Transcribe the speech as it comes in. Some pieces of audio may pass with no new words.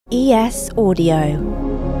ES Audio.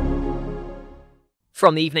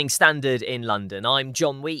 From the Evening Standard in London, I'm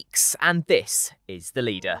John Weeks, and this is The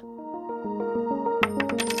Leader.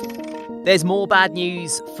 There's more bad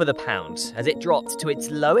news for the pound, as it dropped to its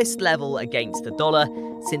lowest level against the dollar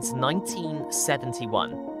since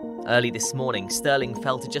 1971. Early this morning, sterling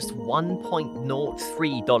fell to just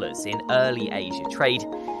 $1.03 in early Asia trade,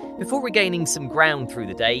 before regaining some ground through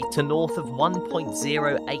the day to north of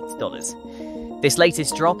 $1.08. This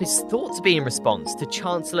latest drop is thought to be in response to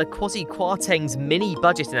Chancellor Kwasi Kwarteng's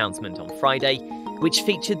mini-budget announcement on Friday, which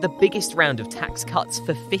featured the biggest round of tax cuts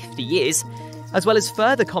for 50 years, as well as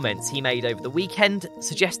further comments he made over the weekend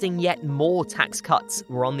suggesting yet more tax cuts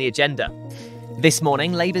were on the agenda. This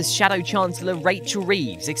morning, Labour's Shadow Chancellor Rachel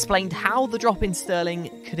Reeves explained how the drop in sterling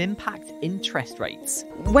could impact interest rates.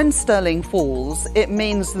 When sterling falls, it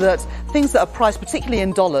means that things that are priced, particularly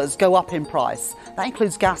in dollars, go up in price. That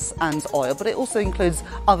includes gas and oil, but it also includes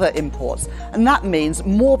other imports. And that means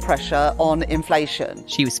more pressure on inflation.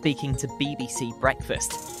 She was speaking to BBC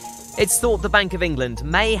Breakfast. It's thought the Bank of England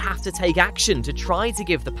may have to take action to try to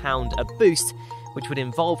give the pound a boost, which would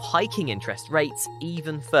involve hiking interest rates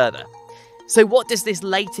even further. So what does this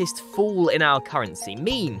latest fall in our currency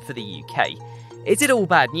mean for the UK? Is it all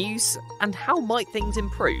bad news? And how might things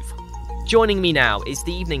improve? Joining me now is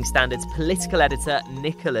the Evening Standard's political editor,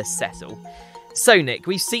 Nicholas Cecil. So, Nick,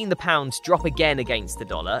 we've seen the pound drop again against the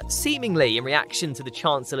dollar, seemingly in reaction to the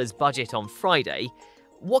Chancellor's budget on Friday.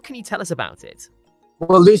 What can you tell us about it?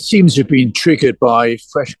 Well, this seems to have been triggered by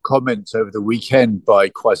fresh comments over the weekend by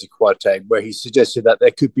Kwasi Kwarteng, where he suggested that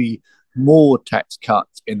there could be more tax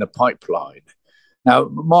cuts in the pipeline. Now,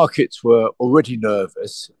 markets were already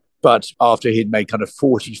nervous, but after he'd made kind of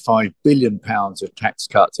 £45 billion of tax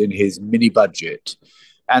cuts in his mini budget,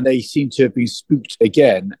 and they seem to have been spooked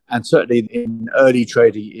again. And certainly in early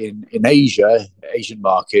trading in Asia, Asian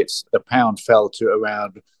markets, the pound fell to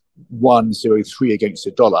around 1.03 against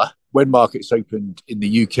the dollar. When markets opened in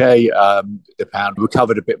the UK, the pound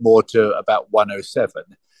recovered a bit more to about 1.07.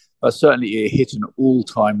 But certainly it hit an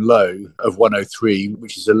all-time low of 1.03,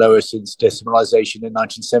 which is the lowest since decimalisation in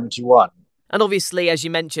 1971. And obviously, as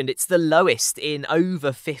you mentioned, it's the lowest in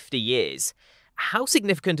over 50 years. How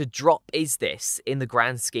significant a drop is this in the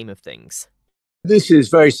grand scheme of things? This is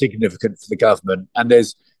very significant for the government, and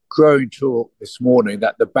there's growing talk this morning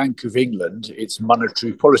that the Bank of England, its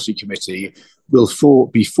Monetary Policy Committee, will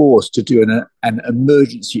be forced to do an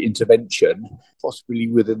emergency intervention, possibly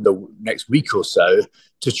within the next week or so,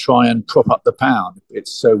 to try and prop up the pound.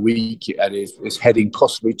 It's so weak and is heading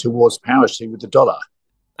possibly towards parity with the dollar.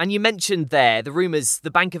 And you mentioned there the rumours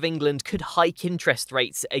the Bank of England could hike interest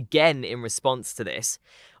rates again in response to this.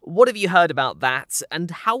 What have you heard about that,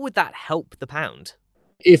 and how would that help the pound?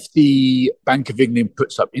 If the Bank of England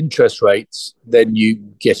puts up interest rates, then you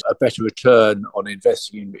get a better return on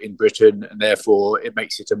investing in Britain, and therefore it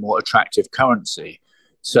makes it a more attractive currency.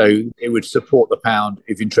 So it would support the pound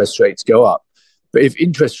if interest rates go up. But if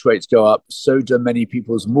interest rates go up, so do many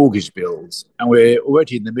people's mortgage bills. And we're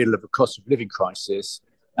already in the middle of a cost of living crisis.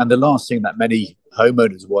 And the last thing that many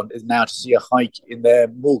homeowners want is now to see a hike in their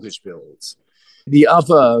mortgage bills. The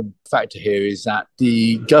other factor here is that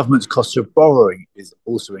the government's cost of borrowing is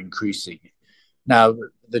also increasing. Now,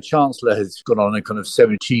 the Chancellor has gone on a kind of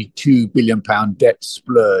 £72 billion debt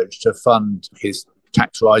splurge to fund his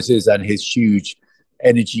tax rises and his huge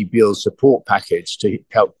energy bill support package to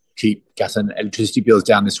help keep gas and electricity bills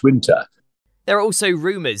down this winter. There are also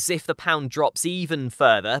rumours if the pound drops even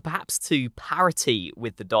further, perhaps to parity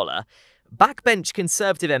with the dollar, backbench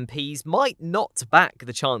Conservative MPs might not back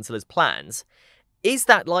the Chancellor's plans. Is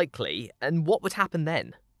that likely, and what would happen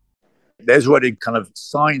then? There's already kind of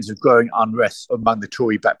signs of growing unrest among the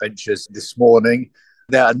Tory backbenchers this morning.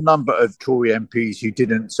 There are a number of Tory MPs who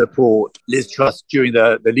didn't support Liz Truss during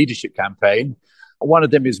the leadership campaign. One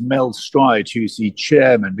of them is Mel Stride, who's the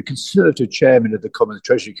Conservative chairman of the Commons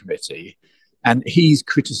Treasury Committee. And he's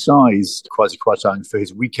criticised Kwasi Kwarteng for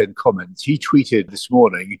his weekend comments. He tweeted this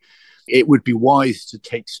morning, "It would be wise to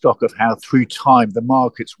take stock of how through time the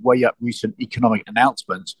markets weigh up recent economic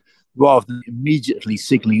announcements rather than immediately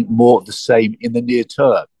signalling more of the same in the near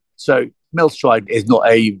term." So Mel Stride is not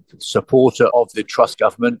a supporter of the Truss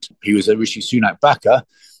government. He was a Rishi Sunak backer.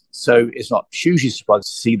 So it's not hugely surprising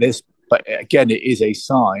to see this. But again, it is a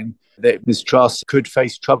sign that Ms Truss could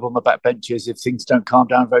face trouble on the backbenches if things don't calm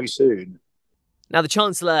down very soon. Now, the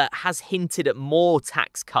Chancellor has hinted at more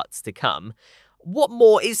tax cuts to come. What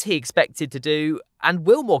more is he expected to do, and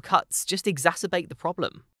will more cuts just exacerbate the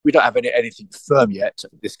problem? We don't have anything firm yet.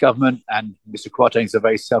 This government, and Mr Kwarteng is a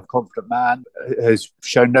very self-confident man, has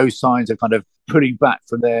shown no signs of kind of pulling back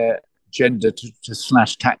from their agenda to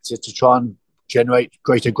slash taxes to try and generate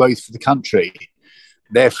greater growth for the country.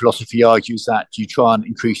 Their philosophy argues that you try and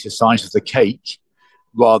increase the size of the cake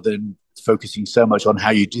rather than focusing so much on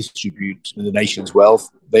how you distribute the nation's wealth.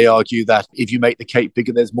 They argue that if you make the cake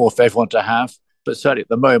bigger, there's more for everyone to have. But certainly at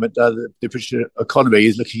the moment, the British economy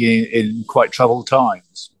is looking in quite troubled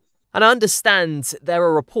times. And I understand there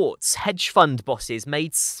are reports hedge fund bosses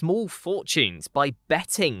made small fortunes by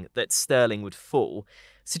betting that sterling would fall,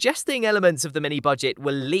 suggesting elements of the mini-budget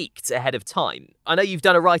were leaked ahead of time. I know you've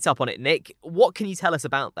done a write-up on it, Nick. What can you tell us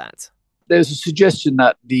about that? There's a suggestion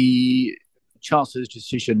that the Chancellor's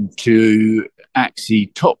decision to axe the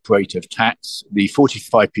top rate of tax, the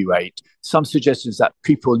 45p rate, some suggestions that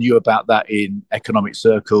people knew about that in economic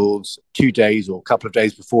circles 2 days or a couple of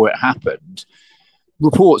days before it happened.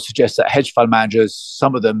 Reports suggest that hedge fund managers,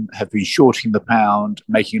 some of them have been shorting the pound,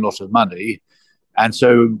 making a lot of money. And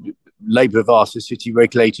so Labour have asked the city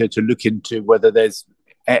regulator to look into whether there's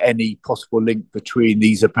any possible link between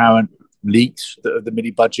these apparent leaks of the mini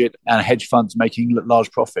budget and hedge funds making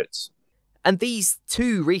large profits. And these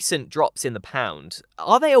two recent drops in the pound,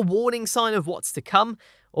 are they a warning sign of what's to come,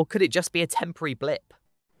 or could it just be a temporary blip?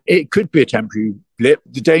 It could be a temporary blip.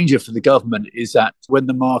 The danger for the government is that when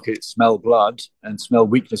the markets smell blood and smell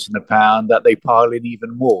weakness in the pound, that they pile in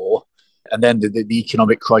even more, and then the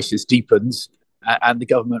economic crisis deepens, and the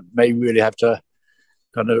government may really have to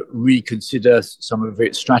kind of reconsider some of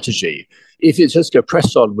its strategy. If it's just go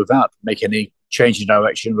press on without making any change in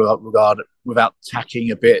direction, without tacking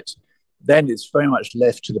a bit, then it's very much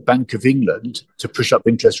left to the Bank of England to push up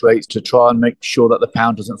interest rates to try and make sure that the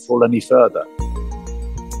pound doesn't fall any further.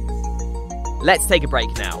 Let's take a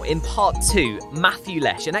break now. In part 2, Matthew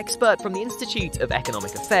Lesh, an expert from the Institute of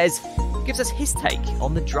Economic Affairs, gives us his take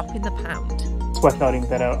on the drop in the pound. It's worth noting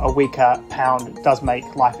that a weaker pound does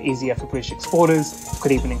make life easier for British exporters,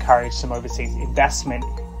 could even encourage some overseas investment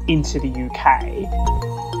into the UK.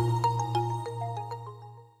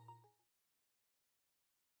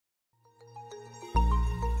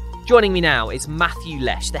 Joining me now is Matthew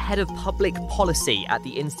Lesh, the head of public policy at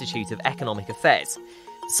the Institute of Economic Affairs.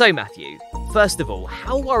 So, Matthew, first of all,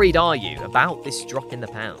 how worried are you about this drop in the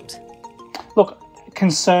pound? Look,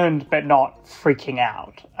 concerned but not freaking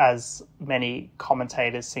out, as many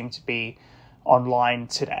commentators seem to be online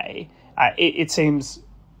today. It seems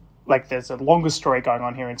like there's a longer story going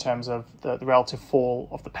on here in terms of the relative fall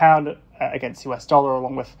of the pound against the US dollar,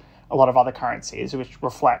 along with a lot of other currencies, which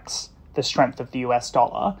reflects the strength of the US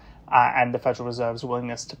dollar and the Federal Reserve's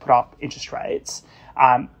willingness to put up interest rates.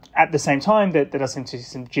 At the same time, there does seem to be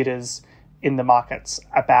some jitters in the markets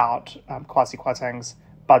about Kwasi Kwarteng's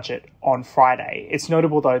budget on Friday. It's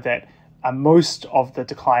notable, though, that most of the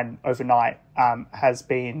decline overnight has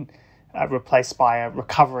been replaced by a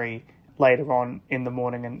recovery later on in the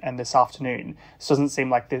morning and this afternoon. So it doesn't seem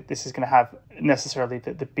like this is going to have necessarily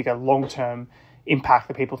the bigger long-term impact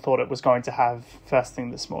that people thought it was going to have first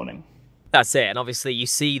thing this morning. That's it. And obviously you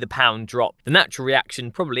see the pound drop. The natural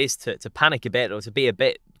reaction probably is to panic a bit or to be a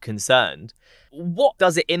bit concerned. What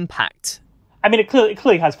does it impact? I mean, it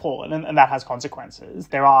clearly has fallen, and that has consequences.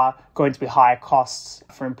 There are going to be higher costs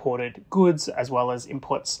for imported goods as well as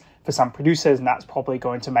inputs for some producers, and that's probably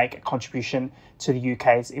going to make a contribution to the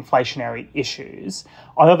UK's inflationary issues.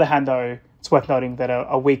 On the other hand, though, it's worth noting that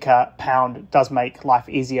a weaker pound does make life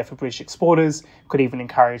easier for British exporters, could even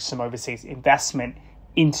encourage some overseas investment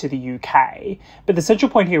into the UK. But the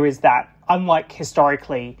central point here is that, unlike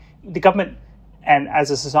historically, the government and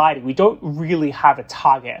as a society, we don't really have a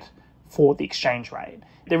target for the exchange rate.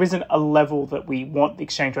 There isn't a level that we want the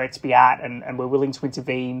exchange rate to be at, and we're willing to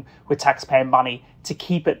intervene with taxpayer money to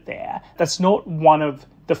keep it there. That's not one of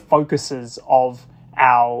the focuses of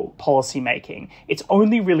our policy making. It's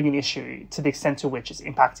only really an issue to the extent to which it's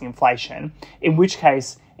impacting inflation, in which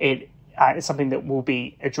case it is something that will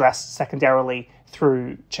be addressed secondarily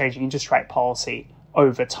through changing interest rate policy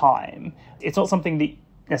over time. It's not something that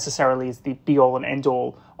necessarily is the be-all and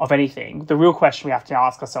end-all of anything. The real question we have to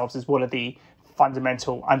ask ourselves is, what are the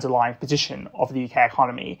fundamental underlying position of the UK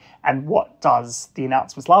economy, and what does the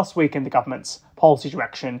announcements last week and the government's policy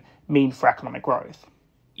direction mean for economic growth?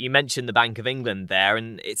 You mentioned the Bank of England there,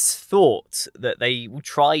 and it's thought that they will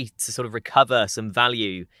try to sort of recover some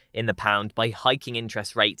value in the pound by hiking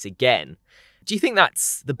interest rates again. Do you think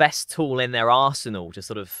that's the best tool in their arsenal to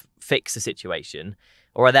sort of fix the situation?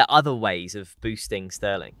 Or are there other ways of boosting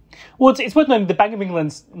sterling? Well, it's worth noting the Bank of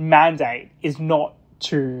England's mandate is not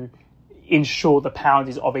to ensure the pound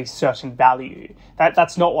is of a certain value.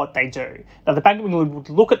 That's not what they do. Now, the Bank of England would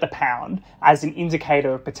look at the pound as an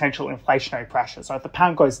indicator of potential inflationary pressure. So if the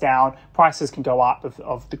pound goes down, prices can go up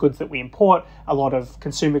of the goods that we import. A lot of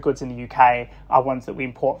consumer goods in the UK are ones that we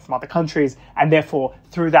import from other countries. And therefore,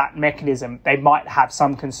 through that mechanism, they might have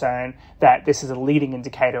some concern that this is a leading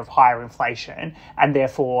indicator of higher inflation and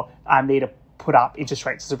therefore need to put up interest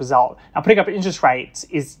rates as a result. Now, putting up interest rates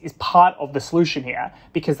is part of the solution here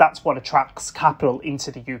because that's what attracts capital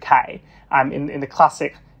into the UK. In the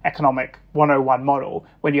classic economic 101 model,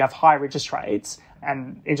 when you have higher interest rates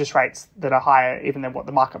and interest rates that are higher even than what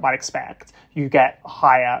the market might expect, you get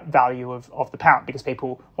higher value of the pound because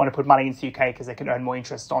people want to put money into the UK because they can earn more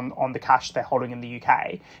interest on the cash they're holding in the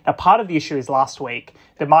UK. Now, part of the issue is last week,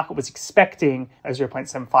 the market was expecting a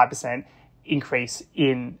 0.75% increase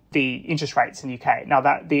in the interest rates in the UK. Now,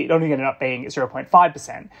 it only ended up being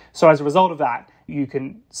 0.5%. So as a result of that, you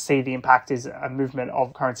can see the impact is a movement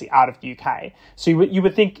of currency out of the UK. So you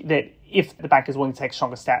would think that if the bank is willing to take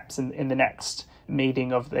stronger steps in the next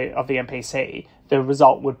meeting of the MPC, the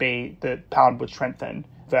result would be the pound would strengthen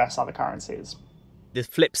versus other currencies. The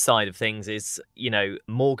flip side of things is,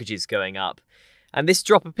 mortgages going up. And this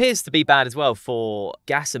drop appears to be bad as well for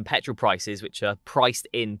gas and petrol prices, which are priced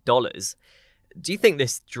in dollars. Do you think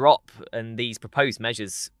this drop and these proposed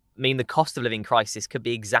measures mean the cost of living crisis could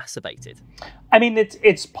be exacerbated? I mean,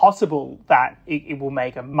 it's possible that it will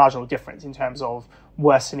make a marginal difference in terms of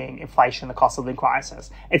worsening inflation, the cost of living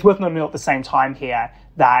crisis. It's worth noting at the same time here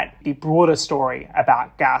that the broader story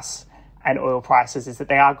about gas and oil prices is that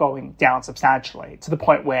they are going down substantially to the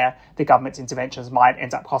point where the government's interventions might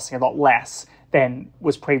end up costing a lot less than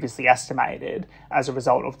was previously estimated as a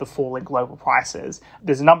result of the fall in global prices.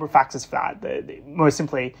 There's a number of factors for that. Most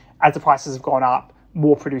simply, as the prices have gone up,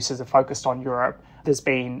 more producers have focused on Europe. There's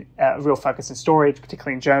been a real focus in storage,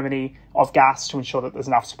 particularly in Germany, of gas to ensure that there's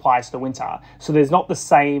enough supplies for the winter. So there's not the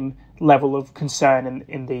same level of concern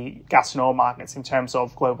in the gas and oil markets in terms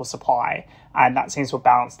of global supply. And that seems to have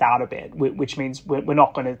balanced out a bit, which means we're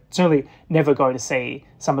not going to, certainly never going to see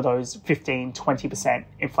some of those 15, 20%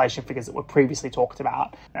 inflation figures that were previously talked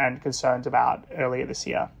about and concerned about earlier this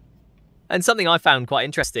year. And something I found quite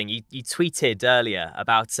interesting, you tweeted earlier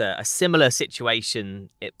about a similar situation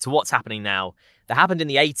to what's happening now that happened in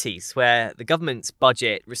the 80s, where the government's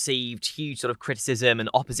budget received huge sort of criticism and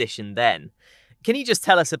opposition then. Can you just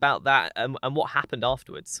tell us about that and what happened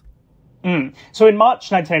afterwards? So in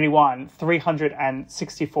March 1981,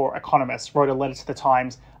 364 economists wrote a letter to the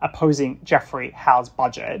Times opposing Geoffrey Howe's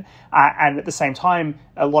budget. And at the same time,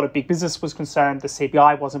 a lot of big business was concerned. The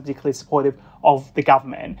CBI wasn't particularly supportive of the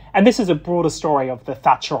government. And this is a broader story of the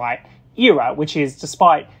Thatcherite era, which is,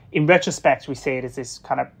 despite, in retrospect, we see it as this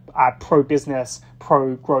kind of pro-business,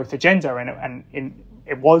 pro-growth agenda. And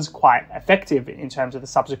it was quite effective in terms of the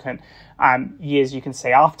subsequent years you can see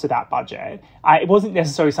after that budget. It wasn't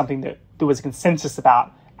necessarily something that there was a consensus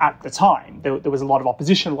about at the time. There was a lot of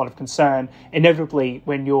opposition, a lot of concern. Inevitably,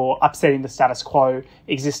 when you're upsetting the status quo,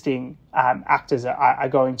 existing actors are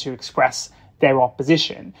going to express their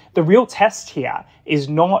opposition. The real test here is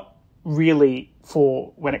not really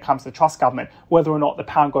for, when it comes to the Truss government, whether or not the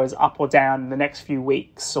pound goes up or down in the next few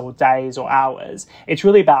weeks or days or hours. It's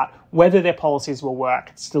really about whether their policies will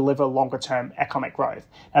work to deliver longer-term economic growth.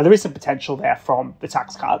 Now, there is some potential there from the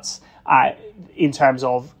tax cuts in terms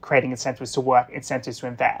of creating incentives to work, incentives to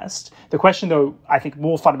invest. The question, though, I think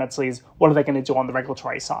more fundamentally is, what are they going to do on the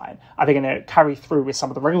regulatory side? Are they going to carry through with some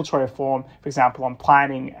of the regulatory reform, for example, on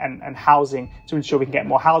planning and housing, to ensure we can get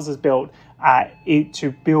more houses built,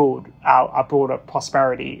 to build a broader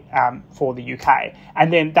prosperity for the UK?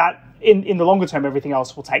 And then that, in the longer term, everything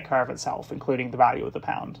else will take care of itself, including the value of the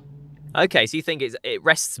pound. Okay, so you think it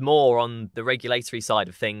rests more on the regulatory side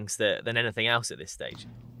of things than anything else at this stage?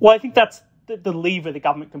 Well, I think that's the lever the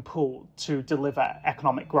government can pull to deliver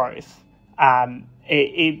economic growth.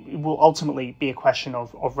 It will ultimately be a question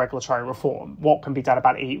of regulatory reform. What can be done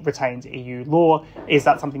about retained EU law? Is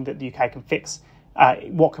that something that the UK can fix?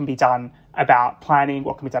 What can be done about planning?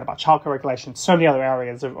 What can be done about childcare regulation? So many other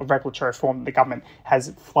areas of regulatory reform that the government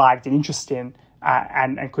has flagged an interest in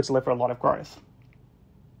and could deliver a lot of growth.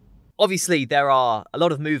 Obviously, there are a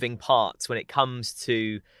lot of moving parts when it comes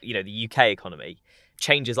to, the UK economy.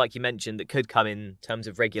 Changes, like you mentioned, that could come in terms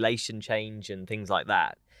of regulation change and things like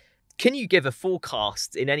that. Can you give a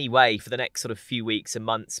forecast in any way for the next sort of few weeks and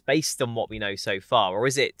months based on what we know so far? Or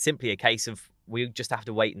is it simply a case of we just have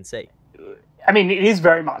to wait and see? I mean, it is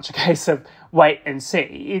very much a case of wait and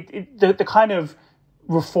see. The kind of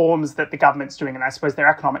reforms that the government's doing, and I suppose their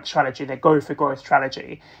economic strategy, their go for growth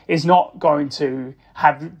strategy, is not going to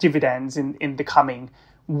have dividends in the coming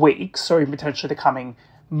weeks or even potentially the coming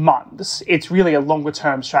months. It's really a longer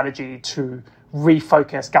term strategy to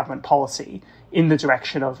refocus government policy in the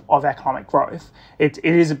direction of economic growth. It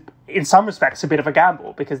is, in some respects, a bit of a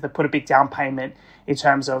gamble because they put a big down payment in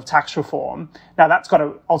terms of tax reform. Now, that's got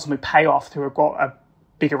to ultimately pay off through a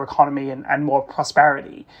bigger economy and more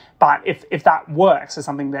prosperity. But if that works as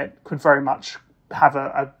something that could very much have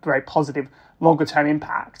a very positive longer term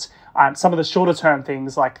impact, some of the shorter term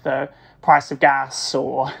things like the price of gas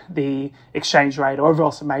or the exchange rate or whatever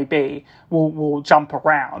else it may be will jump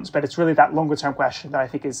around. But it's really that longer term question that I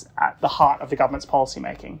think is at the heart of the government's policy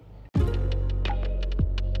making.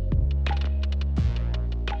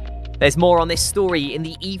 There's more on this story in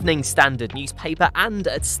the Evening Standard newspaper and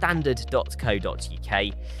at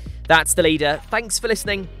standard.co.uk. That's The Leader. Thanks for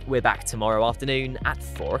listening. We're back tomorrow afternoon at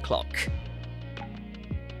 4 o'clock.